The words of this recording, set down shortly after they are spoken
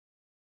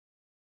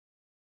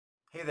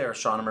Hey there,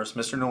 astronomers.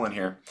 Mr. Newland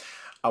here.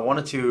 I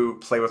wanted to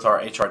play with our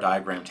HR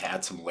diagram to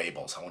add some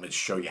labels. I wanted to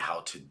show you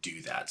how to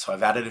do that. So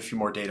I've added a few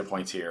more data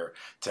points here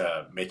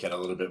to make it a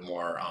little bit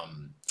more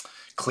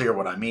clear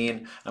what I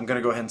mean. I'm going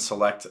to go ahead and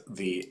select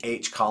the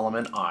H column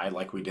and I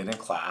like we did in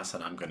class,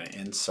 and I'm going to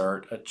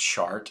insert a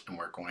chart, and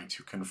we're going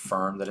to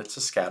confirm that it's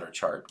a scatter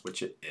chart,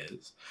 which it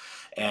is.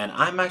 And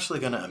I'm actually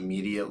going to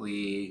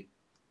immediately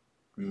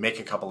make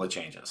a couple of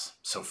changes.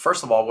 So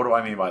first of all, what do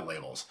I mean by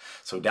labels?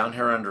 So down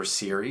here under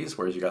series,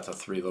 where you got the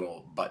three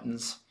little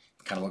buttons,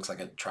 kind of looks like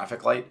a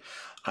traffic light,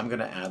 I'm going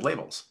to add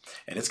labels.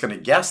 And it's going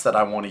to guess that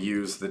I want to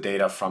use the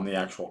data from the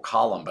actual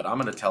column, but I'm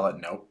going to tell it,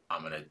 nope,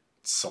 I'm going to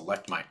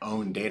select my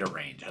own data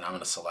range, and I'm going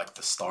to select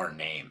the star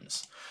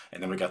names.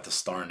 And then we got the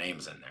star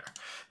names in there.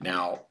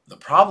 Now, the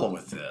problem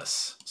with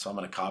this, so I'm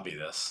going to copy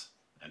this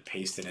and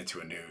paste it into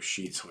a new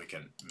sheet so we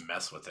can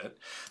mess with it.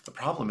 The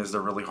problem is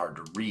they're really hard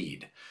to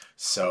read.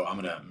 So I'm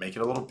going to make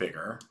it a little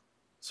bigger.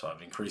 So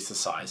I've increased the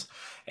size.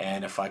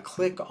 And if I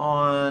click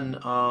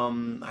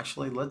on,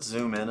 actually let's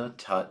zoom in a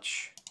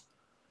touch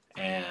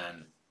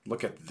and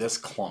look at this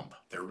clump.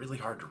 They're really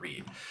hard to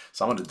read.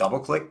 So I'm going to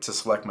double click to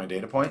select my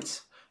data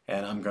points,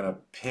 and I'm going to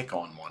pick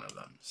on one of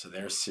them. So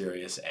there's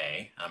Sirius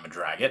A. I'm going to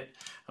drag it.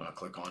 I'm going to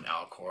click on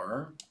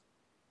Alcor.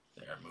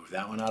 There, move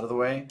that one out of the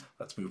way.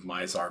 Let's move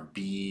Mizar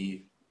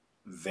B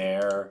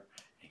there,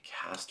 and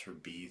Castor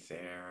B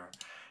there,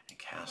 and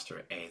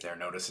Castor A there.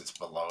 Notice it's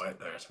below it.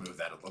 Let's move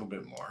that a little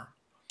bit more.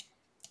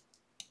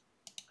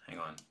 Hang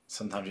on.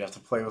 Sometimes you have to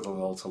play with a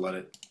little to let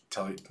it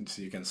tell you,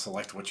 so you can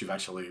select what you've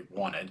actually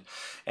wanted.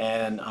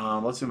 And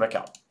let's zoom back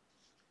out.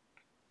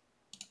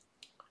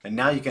 And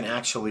now you can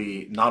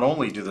actually not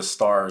only do the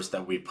stars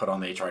that we put on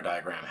the HR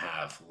diagram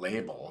have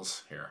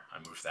labels. Here, I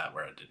moved that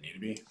where it didn't need to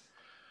be.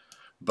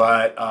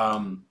 But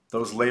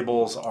those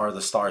labels are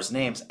the stars'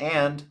 names,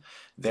 and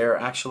they're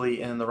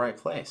actually in the right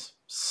place.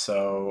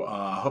 So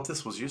I hope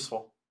this was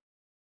useful.